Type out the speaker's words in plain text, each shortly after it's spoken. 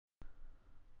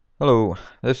Hello,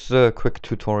 this is a quick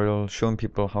tutorial showing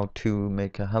people how to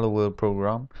make a Hello World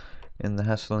program in the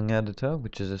Hesseling editor,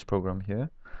 which is this program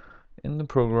here, in the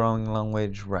programming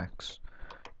language Rexx.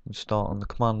 You start on the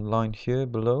command line here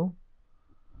below.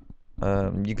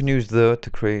 You can use the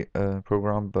to create a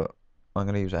program, but I'm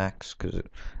going to use X because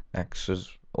X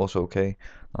is also okay,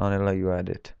 and it'll let you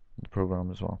edit the program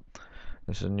as well.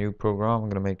 This is a new program. I'm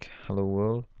going to make Hello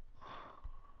World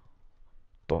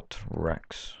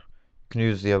 .Rexx. You can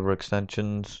use the other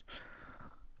extensions.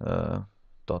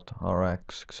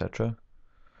 .rx, etc.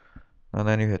 And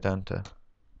then you hit enter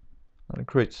and it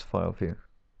creates the file for you.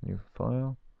 New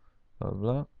file, blah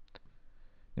blah.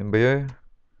 In here,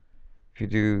 if you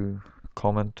do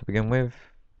comment to begin with,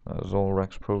 as all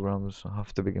Rexx programs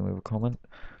have to begin with a comment,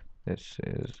 this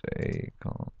is a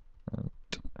comment,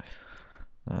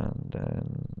 and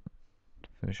then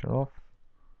finish it off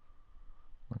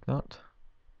like that.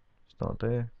 Start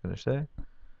there, finish there,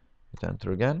 hit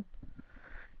enter again.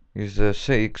 Use the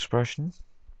say expression,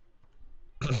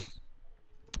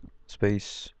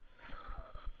 space,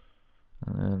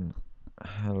 and then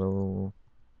hello,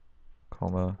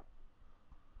 comma,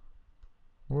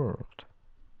 world.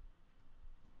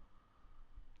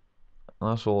 And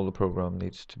that's all the program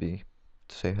needs to be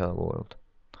to say hello world.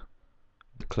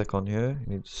 Click on here,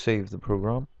 you need to save the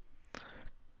program.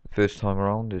 First time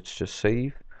around it's just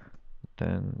save,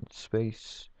 then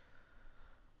space,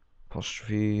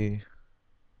 apostrophe,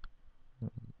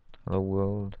 hello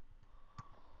world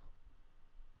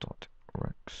dot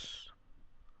Rexx.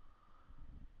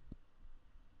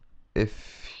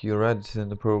 If you're editing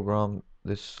the program,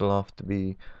 this will have to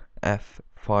be f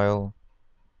file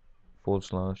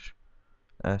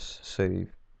 / s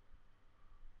save,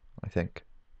 I think,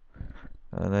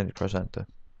 and then you press enter,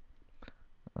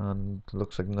 and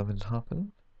looks like nothing's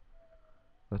happened.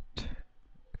 But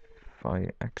if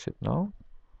I exit now,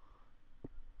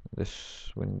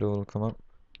 this window will come up,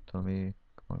 tell me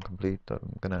command complete, that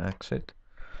I'm gonna exit.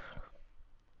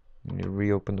 You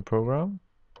reopen the program,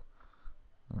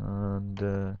 and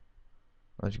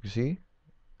as you can see,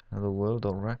 hello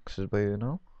world.rexx is by here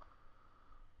now.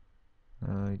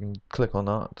 You can click on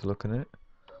that to look in it,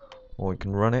 or you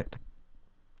can run it,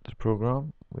 the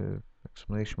program, with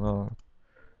exclamation mark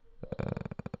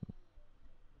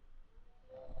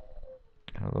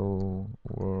hello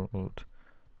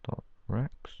world.rexx,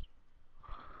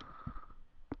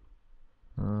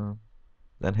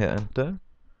 then hit enter,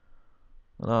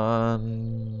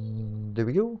 and there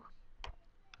we go.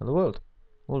 Hello world.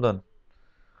 All done.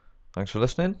 Thanks for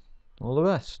listening. All the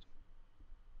best.